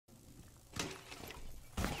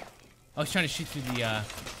I was trying to shoot through the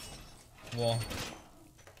wall.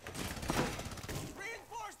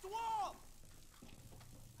 Reinforced wall!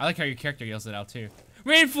 I like how your character yells it out too.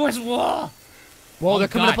 Reinforced wall! Whoa, Oh, they're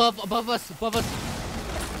coming God. above us.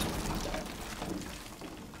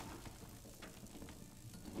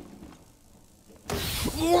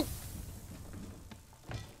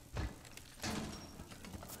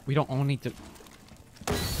 We don't all need to.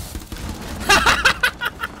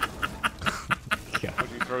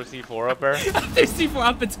 Would you throw C4 up there? There's C4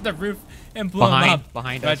 up into the roof and blew him up.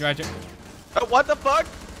 Behind us. Roger. What the fuck?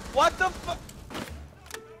 What the fuck?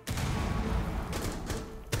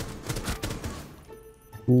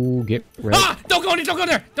 Ooh, get ready. Ah! Don't go in there! Don't go in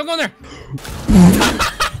there! Don't go in there!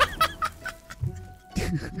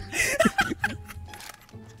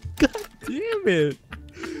 God damn it!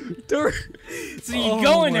 Dark. So you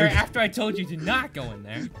go in there after I told you to not go in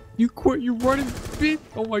there. You quit. You're running speed.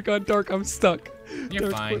 Oh my God, Dark. I'm stuck. You're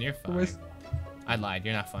Dark, fine. quit. You're Am I fine. I lied.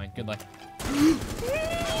 You're not fine. Good luck.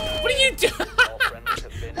 What are you doing?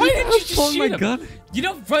 Why didn't you just Oh shoot my him? God. You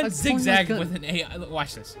don't run I zigzag pulled my with an A.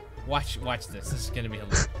 Watch this. Watch this. This is gonna be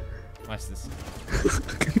hilarious. Watch this.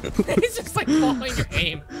 It's just like following your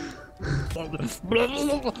aim.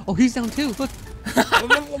 Oh, he's down too. Look.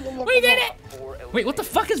 We did it! Wait, what the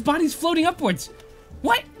fuck? His body's floating upwards.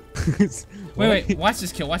 What? Wait. Watch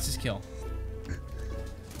this kill. Watch this kill.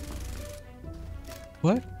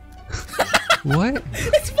 What? What?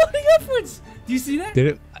 It's floating upwards. Do you see that? Did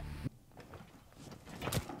it?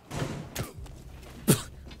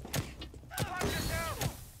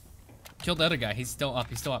 Kill the other guy. He's still up.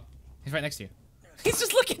 He's still up. He's right next to you. He's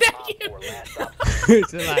just looking at you.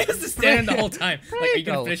 He's just standing the whole time. Like, are you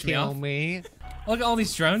gonna finish me off? Look at all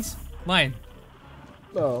these drones. Lion.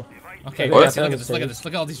 Oh. Okay, What? look at this. Look at this.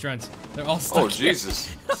 Look at all these drones. They're all stuck. Oh, Jesus.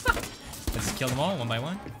 Let's just kill them all one by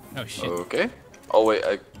one. Oh shit. Okay. Oh, wait,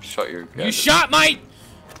 I shot your guy. You shot Mike!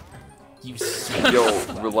 You Yo,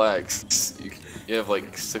 relax. You have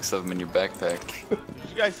like 6 of them in your backpack. Did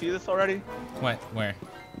you guys see this already? What? Where?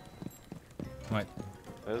 What?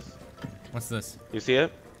 This? What's this? You see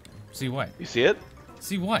it? See what? You see it?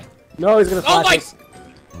 See what? No, he's gonna Oh flash my! us.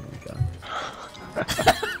 Oh my God.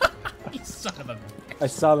 You son of a. I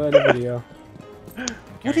saw that in the video.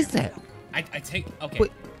 What is that? I take. Okay.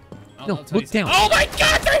 Wait, no, I'll tell look you down. Oh my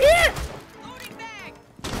God! They're here!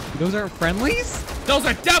 Those aren't friendlies? Those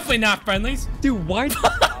are definitely not friendlies. Dude, why?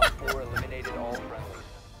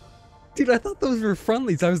 Dude, I thought those were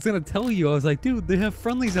friendlies. I was gonna tell you. I was like, dude, they have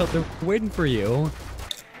friendlies out there waiting for you.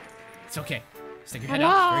 It's okay. Stick your head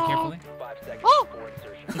out very carefully. Oh!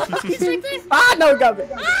 He's right there. Ah, no, got me.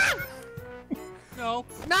 No.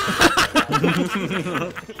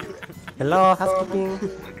 Hello, housekeeping.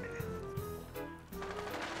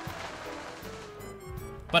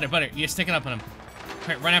 Butter, you're sticking up on him.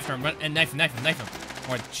 Right, run after him, run, and knife him.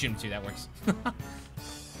 Or shoot him too, that works.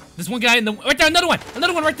 There's one guy in the, right there, another one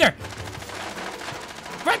right there.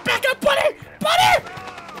 Right back up, Butter!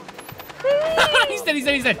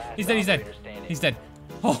 He's dead.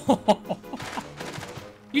 Oh,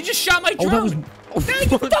 you just shot my drone. Oh, that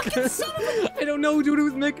was. You fucking son of a... I don't know, dude. It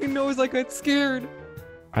was making noise. I got scared.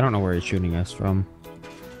 I don't know where he's shooting us from.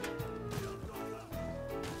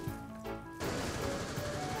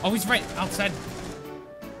 Oh, he's right outside.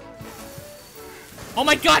 Oh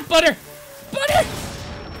my God, Butter!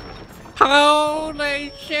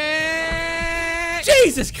 Holy shit!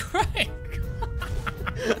 Jesus Christ!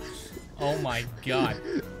 Oh my God.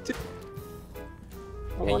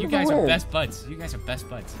 Hey, you guys are best buds.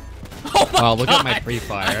 Oh my Wow, look God. at my free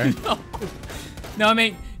fire. No, I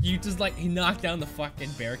mean, you just like, he knocked down the fucking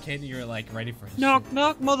barricade and you were like ready for his Knock,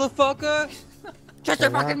 motherfucker! Shut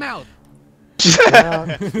your fucking mouth!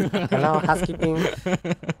 Hello, housekeeping.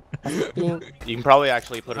 Housekeeping. You can probably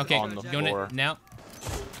actually put it Okay, on the doing floor. it now.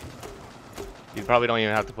 You probably don't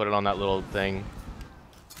even have to put it on that little thing.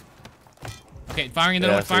 Okay, firing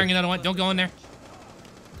another one, see? firing another one. Don't go in there.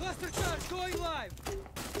 Cluster charge going live.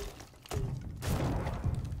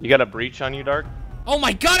 You got a breach on you, Dark? Oh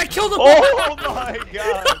my God, I killed him! Oh my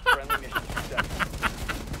God!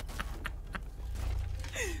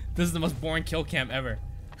 This is the most boring kill cam ever.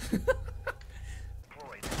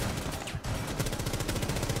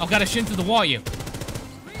 Oh God, I shot through the wall, you.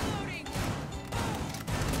 Reloading.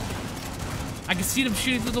 I can see them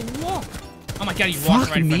shooting through the wall. Oh my God, you walked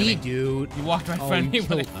right in front of me. Dude. You walked right in Oh, front of me. you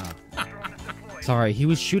With killed- it. Sorry, he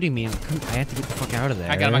was shooting me and I had to get the fuck out of there.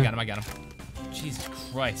 I got him. Jesus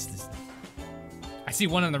Christ. I see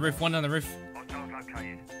one on the roof, over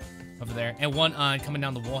there, and one coming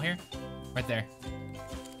down the wall here, right there.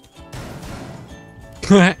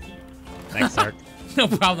 Thanks, Dark. No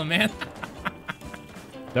problem, man.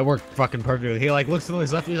 That worked fucking perfectly. He like looks to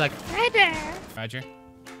his left. He's like, Roger.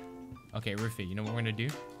 Okay, Rufy, you know what we're gonna do?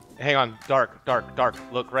 Hang on, Dark.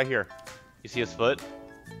 Look right here. You see his foot?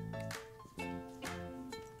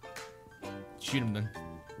 Shoot him then.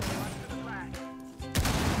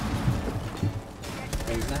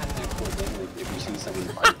 Is that actual thing? Like, if you see someone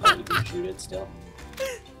fight, you can shoot it still?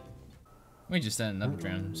 We just sent another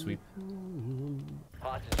drone sweep.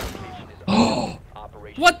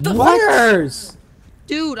 what the Wires!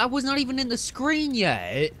 Dude, I was not even in the screen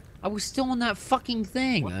yet. I was still on that fucking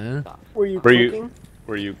thing, man. Were you Were you- clicking?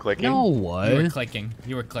 Were you clicking? No, You were what? clicking.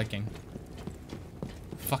 You were clicking.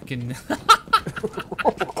 Fucking.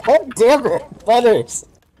 God damn it! Butters!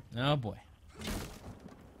 Oh boy.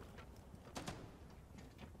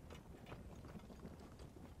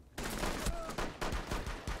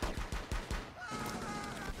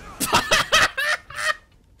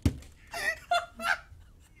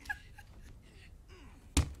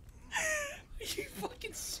 Are you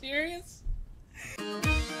fucking serious?